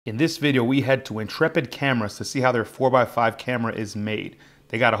In this video, we head to Intrepid Cameras to see how their 4x5 camera is made.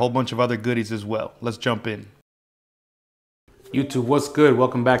 They got a whole bunch of other goodies as well. Let's jump in. YouTube, what's good?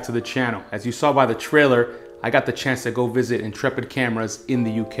 Welcome back to the channel. As you saw by the trailer, I got the chance to go visit Intrepid Cameras in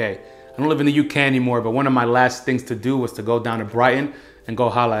the UK. I don't live in the UK anymore, but one of my last things to do was to go down to Brighton and go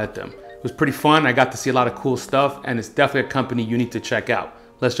holla at them. It was pretty fun. I got to see a lot of cool stuff, and it's definitely a company you need to check out.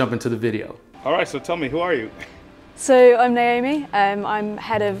 Let's jump into the video. All right, so tell me, who are you? So I'm Naomi. I'm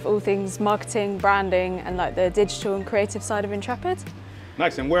head of all things marketing, branding, and like the digital and creative side of Intrepid.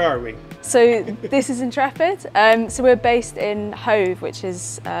 Nice, and where are we? So this is Intrepid. So we're based in Hove, which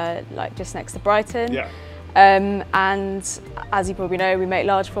is like just next to Brighton. Yeah. And as you probably know, we make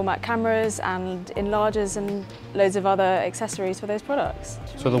large format cameras and enlargers and loads of other accessories for those products.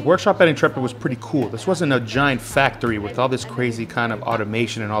 So the workshop at Intrepid was pretty cool. This wasn't a giant factory with all this crazy kind of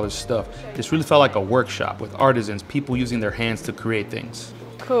automation and all this stuff. This really felt like a workshop with artisans, people using their hands to create things.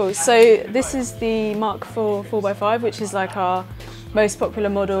 Cool. So this is the Mark IV 4x5, which is like our most popular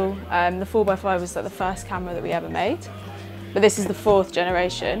model. The 4x5 was like the first camera that we ever made, but this is the 4th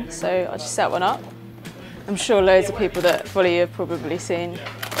generation. So I'll just set one up. I'm sure loads of people that follow you have probably seen.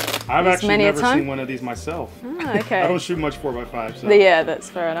 I've actually never seen one of these myself. Ah, okay. I don't shoot much 4x5. So. Yeah, that's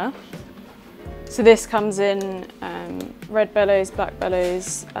fair enough. So this comes in red bellows, black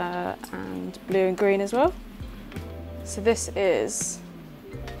bellows, and blue and green as well. So this is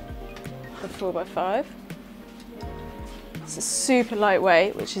the 4x5. It's super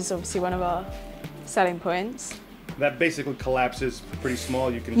lightweight, which is obviously one of our selling points. That basically collapses pretty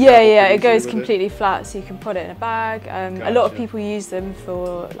small. You can it goes completely flat, so you can put it in a bag. Gotcha. A lot of people use them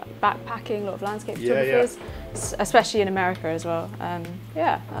for like backpacking, a lot of landscape photographers, especially in America as well.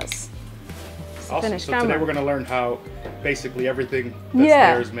 That's awesome. Finished So camera. today we're going to learn how basically everything that's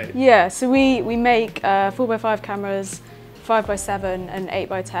there is made. Yeah, so we make 4x5 cameras, 5x7 and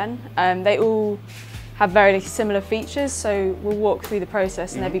 8x10. They all have very similar features, so we'll walk through the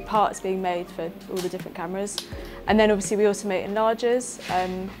process and there'll be parts being made for all the different cameras. And then obviously we also make enlargers.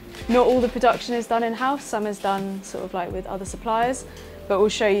 Not all the production is done in-house, some is done sort of like with other suppliers, but we'll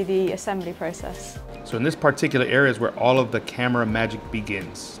show you the assembly process. So in this particular area is where all of the camera magic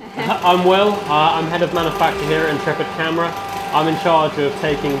begins. I'm Will, I'm head of manufacture here at Intrepid Camera. I'm in charge of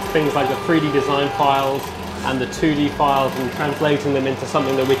taking things like the 3D design files and the 2D files and translating them into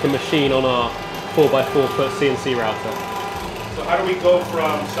something that we can machine on our 4x4 foot CNC router. So how do we go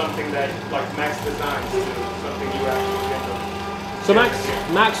from something that like Max designs to something you actually get to? So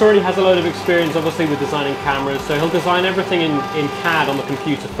Max already has a load of experience obviously with designing cameras, so he'll design everything in CAD on the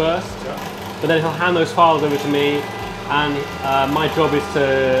computer first, but then he'll hand those files over to me, and my job is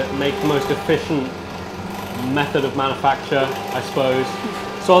to make the most efficient method of manufacture, I suppose.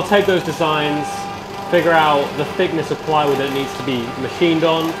 So I'll take those designs, figure out the thickness of plywood that it needs to be machined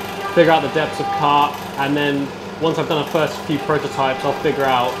on, figure out the depths of cut, and then once I've done a first few prototypes, I'll figure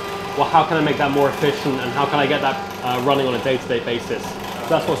out, well, how can I make that more efficient and how can I get that running on a day-to-day basis. So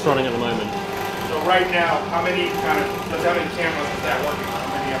that's what's running at the moment. So right now, how many cameras is that working on?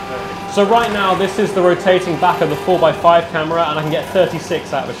 How many of the... So right now, this is the rotating back of the 4x5 camera, and I can get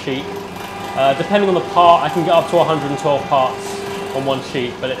 36 out of a sheet. Depending on the part, I can get up to 112 parts on one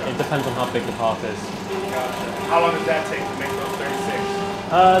sheet, but it depends on how big the part is. Gotcha. How long does that take to make those 36?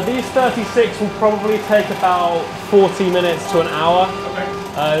 These 36 will probably take about 40 minutes to an hour. Okay.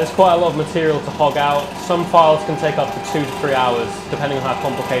 There's quite a lot of material to hog out. Some files can take up to 2 to 3 hours, depending on how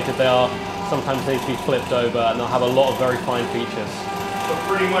complicated they are. Sometimes they need to be flipped over, and they'll have a lot of very fine features. So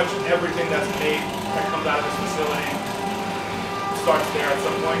pretty much everything that's made that comes out of this facility starts there at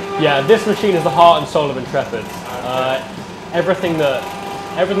some point? Yeah, this machine is the heart and soul of Intrepid. Everything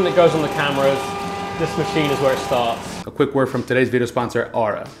that goes on the cameras, this machine is where it starts. A quick word from today's video sponsor,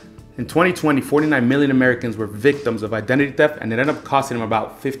 Aura. In 2020, 49 million Americans were victims of identity theft, and it ended up costing them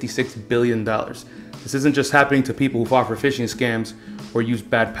about $56 billion. This isn't just happening to people who fall for phishing scams or use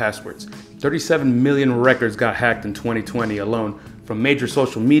bad passwords. 37 million records got hacked in 2020 alone, from major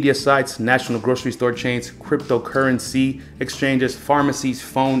social media sites, national grocery store chains, cryptocurrency exchanges, pharmacies,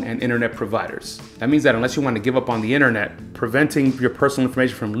 phone, and internet providers. That means that unless you want to give up on the internet, preventing your personal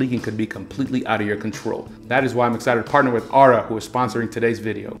information from leaking could be completely out of your control. That is why I'm excited to partner with Aura, who is sponsoring today's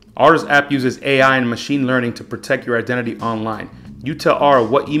video. Aura's app uses AI and machine learning to protect your identity online. You tell Aura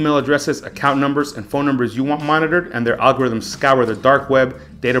what email addresses, account numbers, and phone numbers you want monitored, and their algorithms scour the dark web,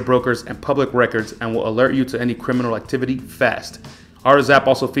 data brokers, and public records, and will alert you to any criminal activity fast. Aura's app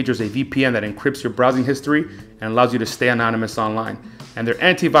also features a VPN that encrypts your browsing history and allows you to stay anonymous online. And their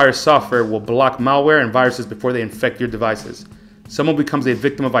antivirus software will block malware and viruses before they infect your devices. Someone becomes a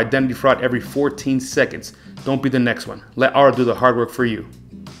victim of identity fraud every 14 seconds. Don't be the next one. Let Aura do the hard work for you.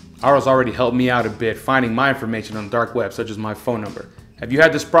 Aro's already helped me out a bit finding my information on the dark web, such as my phone number. Have you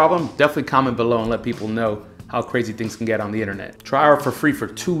had this problem? Definitely comment below and let people know how crazy things can get on the internet. Try Aro for free for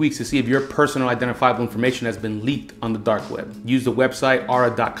 2 weeks to see if your personal identifiable information has been leaked on the dark web. Use the website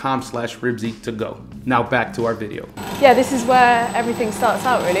ara.com/ribsy to go. Now back to our video. Yeah, this is where everything starts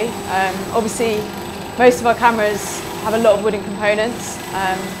out really. Obviously, most of our cameras have a lot of wooden components,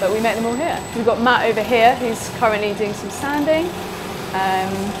 but we make them all here. We've got Matt over here who's currently doing some sanding.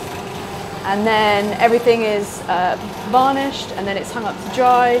 And then everything is varnished and then it's hung up to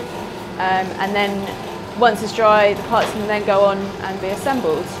dry. And then once it's dry, the parts can then go on and be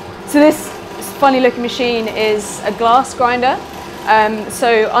assembled. So this funny looking machine is a glass grinder.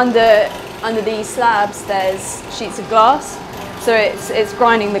 So under these slabs there's sheets of glass. So it's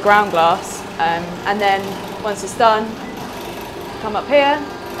grinding the ground glass. And then once it's done, come up here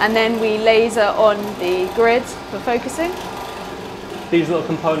and then we laser on the grid for focusing. These little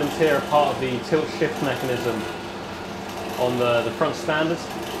components here are part of the tilt shift mechanism on the front standards,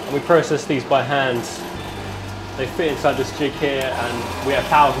 and we process these by hand. They fit inside this jig here and we have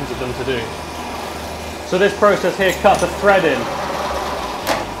thousands of them to do. So this process here cuts a thread in,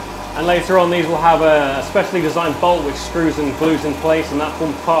 and later on these will have a specially designed bolt which screws and glues in place, and that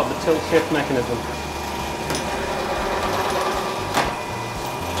forms part of the tilt shift mechanism.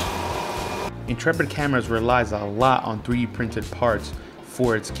 Intrepid Cameras relies a lot on 3D printed parts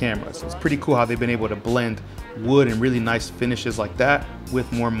for its cameras. It's pretty cool how they've been able to blend wood and really nice finishes like that with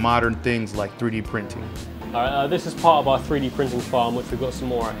more modern things like 3D printing. Alright, this is part of our 3D printing farm, which we've got some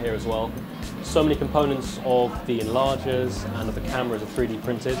more out here as well. So many components of the enlargers and of the cameras are 3D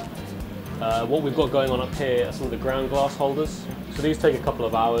printed. What we've got going on up here are some of the ground glass holders. So these take a couple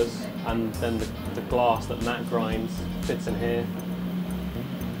of hours, and then the glass that Matt grinds fits in here,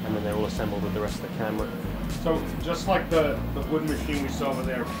 and then they're all assembled with the rest of the camera. So just like the wood machine we saw over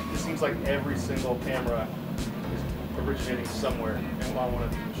there, it seems like every single camera is originating somewhere on one of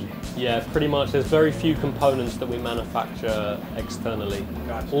these machines. Yeah, pretty much. There's very few components that we manufacture externally.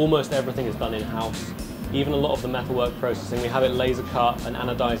 Gotcha. Almost everything is done in-house. Even a lot of the metalwork processing, we have it laser cut and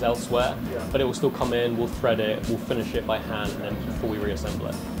anodized elsewhere, but it will still come in, we'll thread it, we'll finish it by hand, and then before we reassemble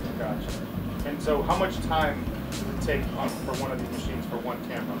it. Gotcha. And so how much time does it take for one of these machines for one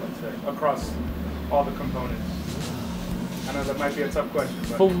camera, let's say, across all the components? I know that might be a tough question,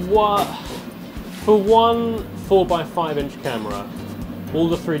 but... For one 4x5 inch camera, all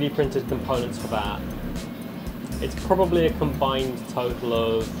the 3D printed components for that, it's probably a combined total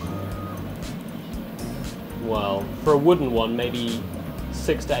of, well, for a wooden one, maybe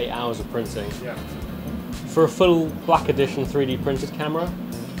 6 to 8 hours of printing. Yeah. For a full black edition 3D printed camera,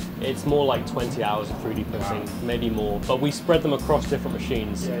 it's more like 20 hours of 3D printing, maybe more, but we spread them across different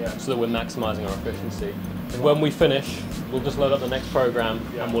machines so that we're maximizing our efficiency. When we finish, we'll just load up the next program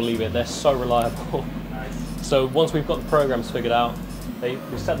and we'll leave it. They're so reliable. Nice. So once we've got the programs figured out, we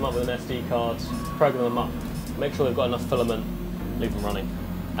set them up with an SD card, program them up, make sure they've got enough filament, leave them running.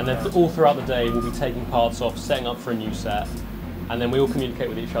 And then all throughout the day, we'll be taking parts off, setting up for a new set, and then we all communicate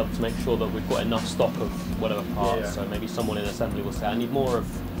with each other to make sure that we've got enough stock of whatever parts. So maybe someone in assembly will say, I need more of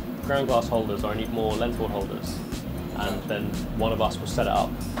ground glass holders, or I need more lens board holders, and then one of us will set it up.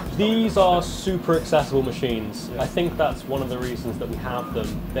 These are super accessible machines. I think that's one of the reasons that we have them.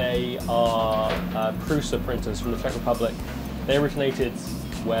 They are Prusa printers from the Czech Republic. They originated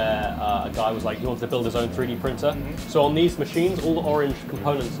where a guy was like, he wanted to build his own 3D printer. So on these machines, all the orange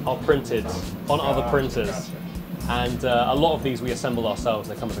components are printed on other printers. And a lot of these we assembled ourselves,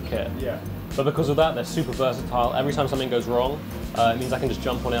 they come with a kit. But because of that, they're super versatile. Every time something goes wrong, it means I can just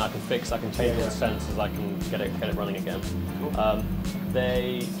jump on it, I can fix, I can change all the sensors, I can get it running again.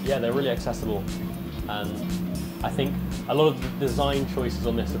 They're really accessible, and I think a lot of the design choices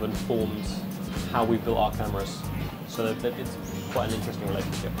on this have informed how we built our cameras. So it's quite an interesting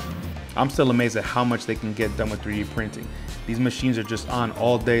relationship. I'm still amazed at how much they can get done with 3D printing. These machines are just on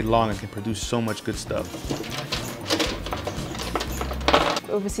all day long and can produce so much good stuff.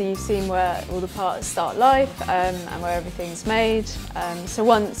 Obviously you've seen where all the parts start life and where everything's made. So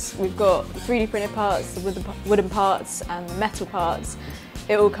once we've got the 3D printed parts, the wooden parts and the metal parts,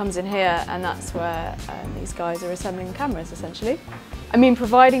 it all comes in here, and that's where these guys are assembling cameras essentially. I mean,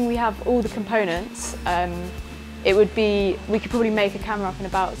 providing we have all the components, we could probably make a camera up in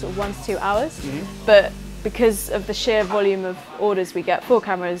about sort of 1 to 2 hours, but because of the sheer volume of orders we get for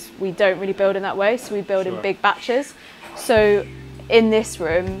cameras, we don't really build in that way, so we build in big batches. So in this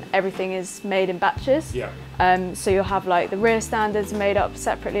room, everything is made in batches. So you'll have like the rear standards made up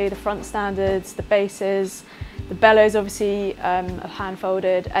separately, the front standards, the bases, the bellows obviously are hand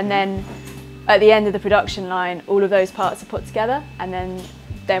folded, and then at the end of the production line, all of those parts are put together, and then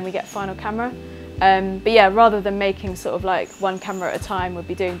then we get final camera. But yeah, rather than making sort of like one camera at a time, we'd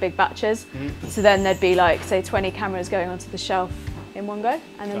be doing big batches. So then there'd be like, say 20 cameras going onto the shelf in one go,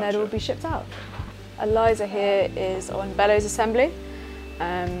 and then they'd all be shipped out. Eliza here is on bellows assembly.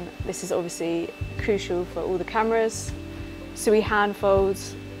 This is obviously crucial for all the cameras. So we hand fold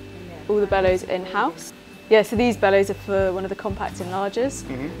all the bellows in-house. Yeah, so these bellows are for one of the compact enlargers,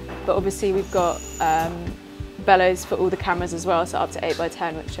 but obviously we've got bellows for all the cameras as well, so up to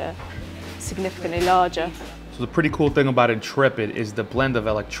 8x10, which are significantly larger. So the pretty cool thing about Intrepid is the blend of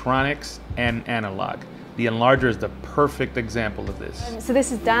electronics and analog. The enlarger is the perfect example of this. So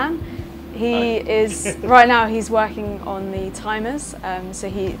this is Dan. He is, right now he's working on the timers, for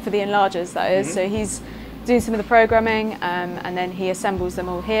the enlargers that is. So he's doing some of the programming and then he assembles them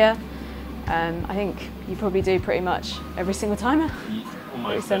all here. I think you probably do pretty much every single timer.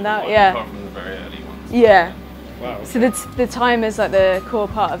 Almost send out, apart from the very early ones. Yeah. Wow, okay. So the timer is like the core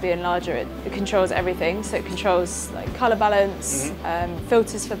part of the enlarger. It controls everything. So it controls like color balance,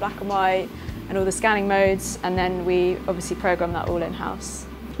 filters for black and white, and all the scanning modes. And then we obviously program that all in-house.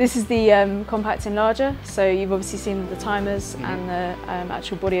 This is the compact enlarger. So you've obviously seen the timers and the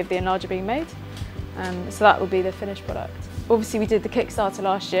actual body of the enlarger being made. So that will be the finished product. Obviously we did the Kickstarter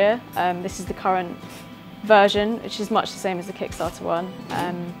last year. This is the current version, which is much the same as the Kickstarter one.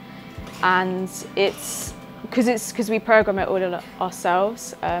 And it's because we program it all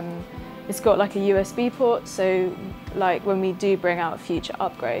ourselves, it's got like a USB port, so like when we do bring out future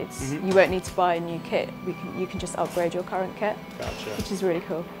upgrades, you won't need to buy a new kit. You can just upgrade your current kit, which is really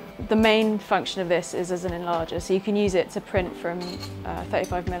cool. The main function of this is as an enlarger, so you can use it to print from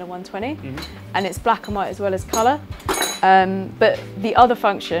 35mm and 120, and it's black and white as well as colour. But the other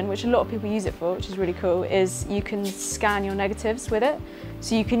function, which a lot of people use it for, which is really cool, is you can scan your negatives with it.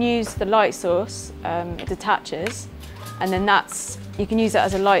 So you can use the light source, it detaches, and then you can use it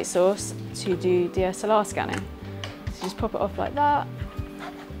as a light source to do DSLR scanning. So just pop it off like that.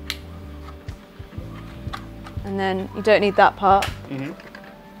 And then you don't need that part.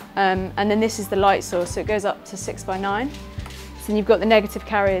 And then this is the light source, so it goes up to 6x9. So then you've got the negative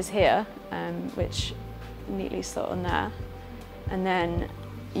carriers here, which neatly slot on there. And then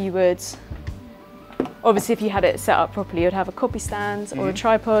you would, obviously if you had it set up properly, you'd have a copy stand or a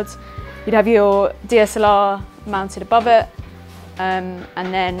tripod. You'd have your DSLR mounted above it, and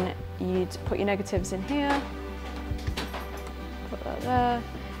then you'd put your negatives in here, put that there.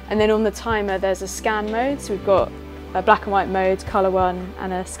 And then on the timer there's a scan mode, so we've got a black and white mode, colour one,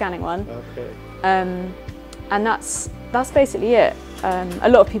 and a scanning one. Okay. And that's basically it. A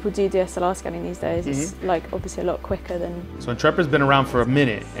lot of people do DSLR scanning these days. It's like obviously a lot quicker than... So Intrepid's been around for a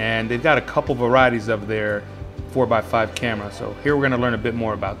minute and they've got a couple varieties of their 4x5 camera. So here we're going to learn a bit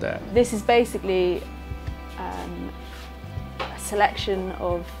more about that. This is basically a selection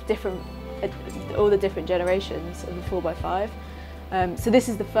of all the different generations of the 4x5. So this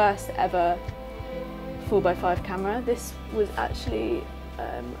is the first ever 4x5 camera. This was actually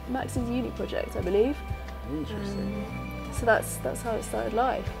Max's uni project, I believe. Interesting. So that's how it started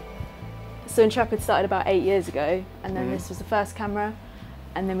life. So Intrepid started about 8 years ago, and then this was the first camera,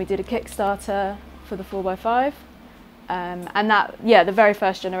 and then we did a Kickstarter for the 4x5, and that, yeah, the very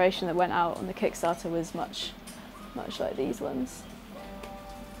first generation that went out on the Kickstarter was much like these ones.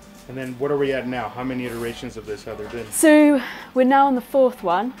 And then what are we at now? How many iterations of this have there been? So we're now on the 4th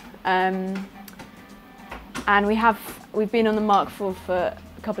one, and we've been on the Mark IV for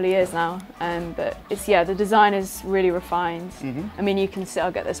a couple of years now, but it's, yeah, the design is really refined. I mean, you can see,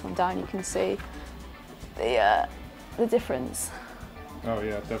 I'll get this one down, you can see the difference. Oh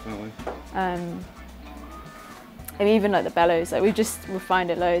yeah, definitely. And even like the bellows, like we've just refined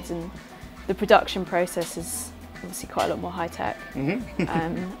it loads, and the production process is obviously quite a lot more high tech.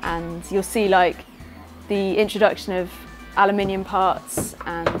 And you'll see like the introduction of aluminium parts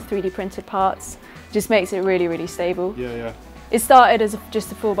and 3D printed parts just makes it really, really stable. Yeah, yeah. It started as just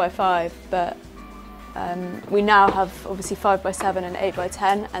a 4x5, but we now have obviously 5x7 and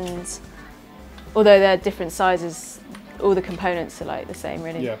 8x10, and although they're different sizes, all the components are like the same,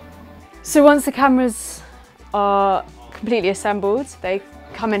 really. Yeah. So once the cameras are completely assembled, they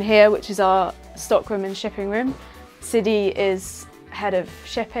come in here, which is our stockroom and shipping room. Sidi is head of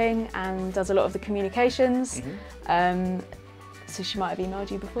shipping and does a lot of the communications. So she might have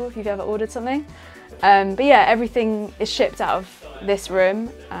emailed you before if you've ever ordered something. But yeah, everything is shipped out of this room.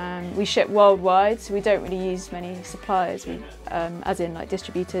 We ship worldwide, so we don't really use many suppliers, as in like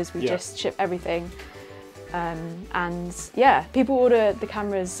distributors. We just ship everything. And yeah, people order the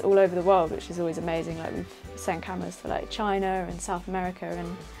cameras all over the world, which is always amazing. Like we've sent cameras to like China and South America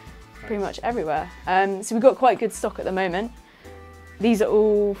and pretty much everywhere. So we've got quite good stock at the moment. These are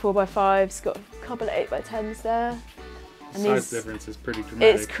all 4x5s, got a couple of 8x10s there. And Size difference is pretty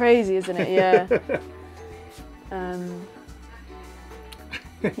dramatic. It's crazy, isn't it? Yeah.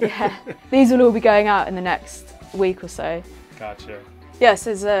 Yeah, these will all be going out in the next week or so. Gotcha. Yes,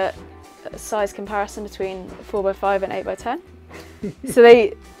 there's a size comparison between 4x5 and 8x10. So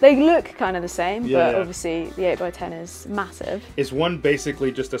they look kind of the same, but obviously the 8x10 is massive. Is one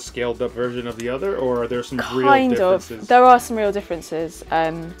basically just a scaled up version of the other, or are there some real differences? There are some real differences.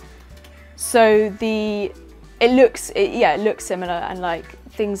 So it looks similar, and like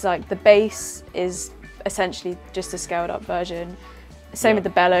things like the base is essentially just a scaled up version. Same with the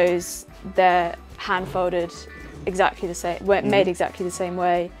bellows, they're hand folded exactly the same, made exactly the same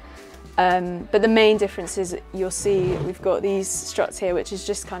way. But the main difference is you'll see we've got these struts here, which is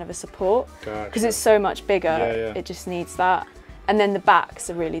just kind of a support because it's so much bigger. It just needs that, and then the backs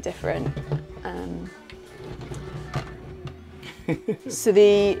are really different. So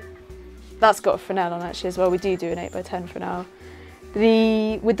that's got a Fresnel on actually as well. We do an 8x10 Fresnel.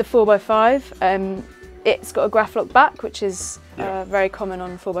 With the 4x5, it's got a graph lock back, which is very common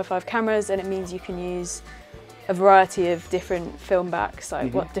on 4x5 cameras, and it means you can use a variety of different film backs,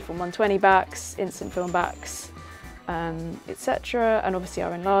 like different 120 backs, instant film backs, etc., and obviously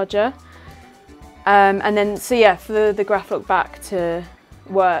our enlarger. And then, for the graph lock back to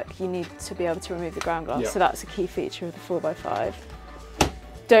work, you need to be able to remove the ground glass. So that's a key feature of the 4x5.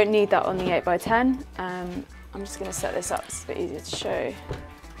 Don't need that on the 8x10. I'm just going to set this up, it's a bit easier to show.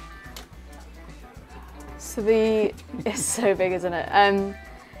 So it's so big, isn't it?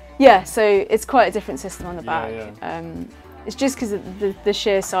 So it's quite a different system on the back. It's just because of the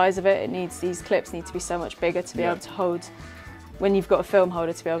sheer size of it. These clips need to be so much bigger to be able to hold, when you've got a film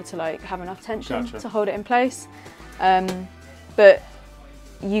holder, to be able to like have enough tension to hold it in place. But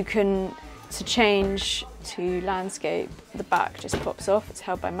you can, to change to landscape, the back just pops off. It's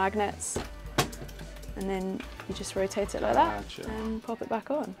held by magnets, and then you just rotate it like that and pop it back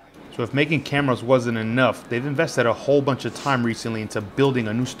on. So if making cameras wasn't enough, they've invested a whole bunch of time recently into building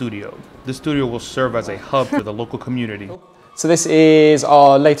a new studio. This studio will serve as a hub for the local community. So this is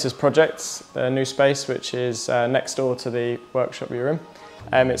our latest project, the new space, which is next door to the workshop you're in.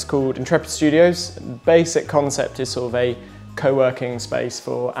 It's called Intrepid Studios. The basic concept is sort of a co-working space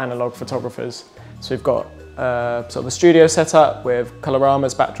for analog photographers. So we've got sort of a studio set up with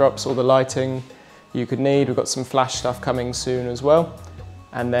coloramas, backdrops, all the lighting you could need. We've got some flash stuff coming soon as well.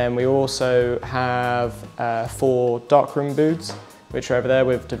 And then we also have 4 darkroom booths, which are over there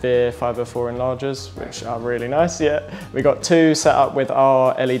with DeVere 504 enlargers, which are really nice. We got 2 set up with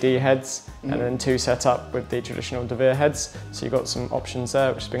our LED heads, and then 2 set up with the traditional DeVere heads. So you've got some options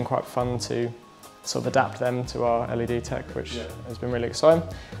there, which has been quite fun to sort of adapt them to our LED tech, which has been really exciting.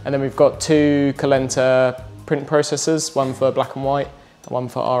 And then we've got 2 Calenta print processors, one for black and white and one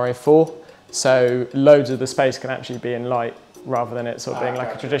for RA4. So loads of the space can actually be in light, rather than it sort of being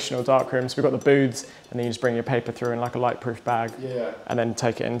like a traditional dark room. So we've got the booths, and then you just bring your paper through in like a light-proof bag, and then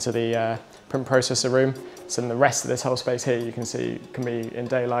take it into the print processor room. So then the rest of this whole space here, you can see, can be in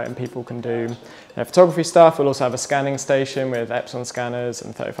daylight, and people can do photography stuff. We'll also have a scanning station with Epson scanners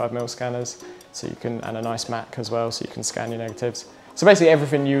and 35mm scanners, so you can, and a nice Mac as well, so you can scan your negatives. So basically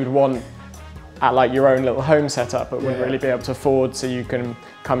everything you'd want at like your own little home setup, but wouldn't really be able to afford, so you can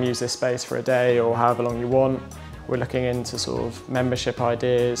come use this space for a day or however long you want. We're looking into sort of membership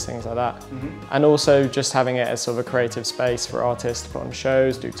ideas, things like that. And also just having it as sort of a creative space for artists to put on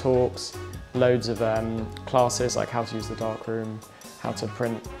shows, do talks, loads of classes like how to use the darkroom, how to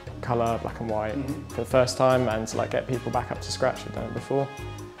print colour, black and white for the first time, and to like get people back up to scratch who've done it before.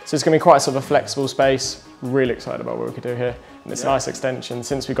 So it's going to be quite sort of a flexible space. Really excited about what we could do here. And it's a nice extension.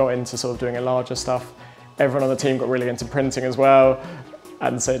 Since we got into sort of doing a larger stuff, everyone on the team got really into printing as well.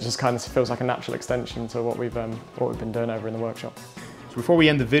 And so it just kind of feels like a natural extension to what we've been doing over in the workshop. So before we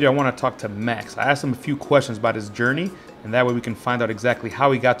end the video, I want to talk to Max. I asked him a few questions about his journey, and that way we can find out exactly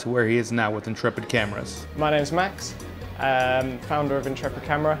how he got to where he is now with Intrepid Cameras. My name's Max, founder of Intrepid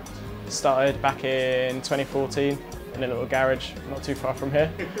Camera. Started back in 2014 in a little garage not too far from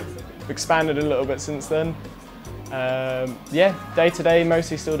here. We've expanded a little bit since then. Day to day,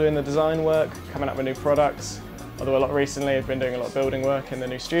 mostly still doing the design work, coming up with new products. Although a lot recently I've been doing a lot of building work in the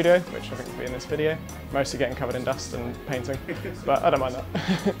new studio, which I think will be in this video. Mostly getting covered in dust and painting, but I don't mind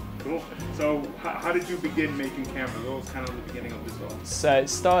that. Cool. So how did you begin making cameras? What was kind of the beginning of this all? So it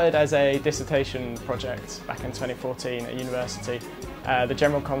started as a dissertation project back in 2014 at university. The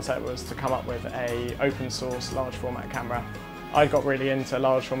general concept was to come up with an open source large format camera. I got really into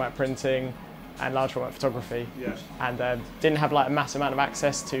large format printing and large format photography, and didn't have like a massive amount of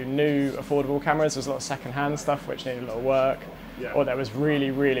access to new affordable cameras. There's a lot of second-hand stuff which needed a lot of work, or there was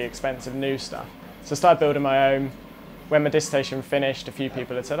really, really expensive new stuff. So I started building my own. When my dissertation finished, a few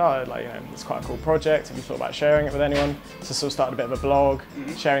people had said, oh, like, you know, it's quite a cool project. Have you thought about sharing it with anyone? So sort of started a bit of a blog,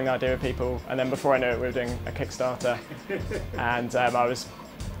 sharing the idea with people. And then before I knew it, we were doing a Kickstarter. And I was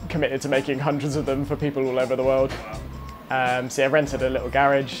committed to making hundreds of them for people all over the world. So I rented a little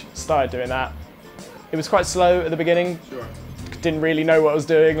garage, started doing that. It was quite slow at the beginning. Sure. Didn't really know what I was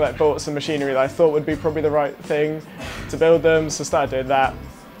doing, like bought some machinery that I thought would be probably the right thing to build them. So started doing that.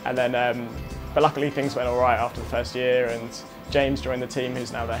 And then, but luckily things went all right after the first year, and James joined the team,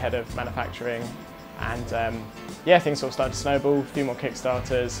 who's now the head of manufacturing. And yeah, things sort of started to snowball, a few more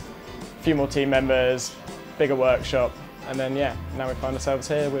Kickstarters, a few more team members, bigger workshop. And then yeah, now we find ourselves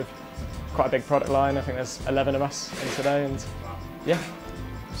here with quite a big product line. I think there's 11 of us in today, and yeah,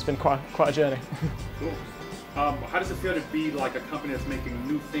 it's been quite a journey. Cool. How does it feel to be like a company that's making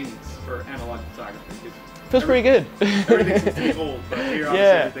new things for analog photography? Feels pretty good. Everything seems to be old, but here obviously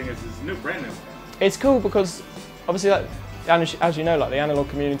everything is new, brand new. It's cool because obviously, like, as you know, like the analog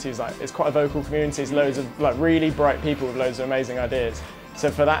community is like, it's quite a vocal community. It's loads of like really bright people with loads of amazing ideas. So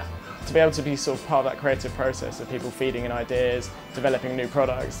for that, to be able to be sort of part of that creative process of people feeding in ideas, developing new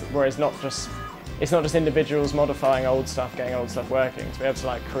products, whereas it's not just individuals modifying old stuff, getting old stuff working. To be able to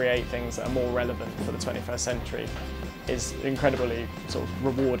like create things that are more relevant for the 21st century is incredibly sort of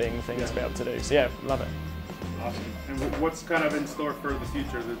rewarding thing to be able to do. So yeah, love it. Awesome. And what's kind of in store for the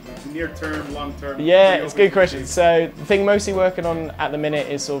future? The near term, long term? Yeah, it's a good question. So the thing mostly working on at the minute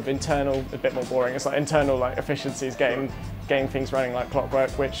is sort of internal, a bit more boring. It's like internal like efficiencies, getting things running like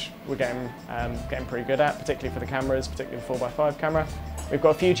clockwork, which we're getting pretty good at, particularly for the cameras, particularly the 4x5 camera. We've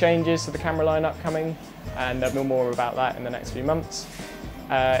got a few changes to the camera lineup coming, and there'll be more about that in the next few months.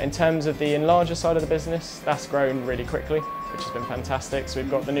 In terms of the enlarger side of the business, that's grown really quickly, which has been fantastic. So we've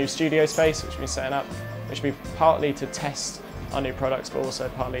got the new studio space, which we've been setting up, which will be partly to test our new products, but also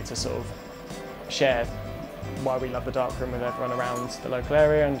partly to sort of share why we love the darkroom with everyone around the local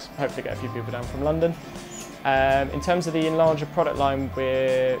area, and hopefully get a few people down from London. In terms of the enlarger product line,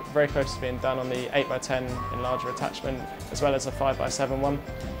 we're very close to being done on the 8x10 enlarger attachment, as well as a 5x7 one.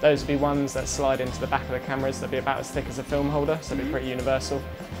 Those will be ones that slide into the back of the cameras. They'll be about as thick as a film holder, so they'll be pretty universal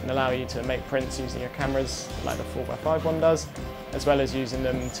and allow you to make prints using your cameras like the 4x5 one does, as well as using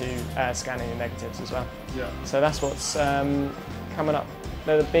them to scanning your negatives as well. Yeah. So that's what's coming up.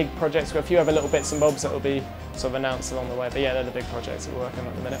 They're the big projects. We've got a few other little bits and bobs that will be sort of announced along the way, but yeah, they're the big projects that we're working on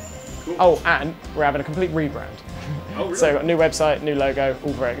at the minute. Cool. Oh, and we're having a complete rebrand. Oh, really? So a new website, new logo,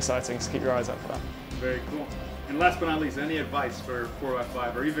 all very exciting, so keep your eyes out for that. Very cool. And last but not least, any advice for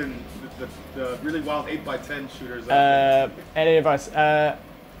 4x5 or even the really wild 8x10 shooters? Any advice?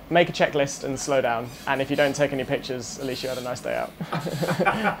 Make a checklist and slow down. And if you don't take any pictures, at least you had a nice day out.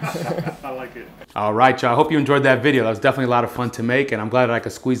 I like it. All right, y'all. I hope you enjoyed that video. That was definitely a lot of fun to make, and I'm glad that I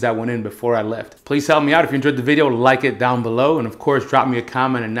could squeeze that one in before I left. Please help me out. If you enjoyed the video, like it down below. And of course, drop me a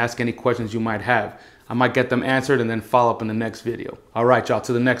comment and ask any questions you might have. I might get them answered and then follow up in the next video. All right, y'all.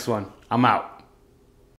 To the next one. I'm out.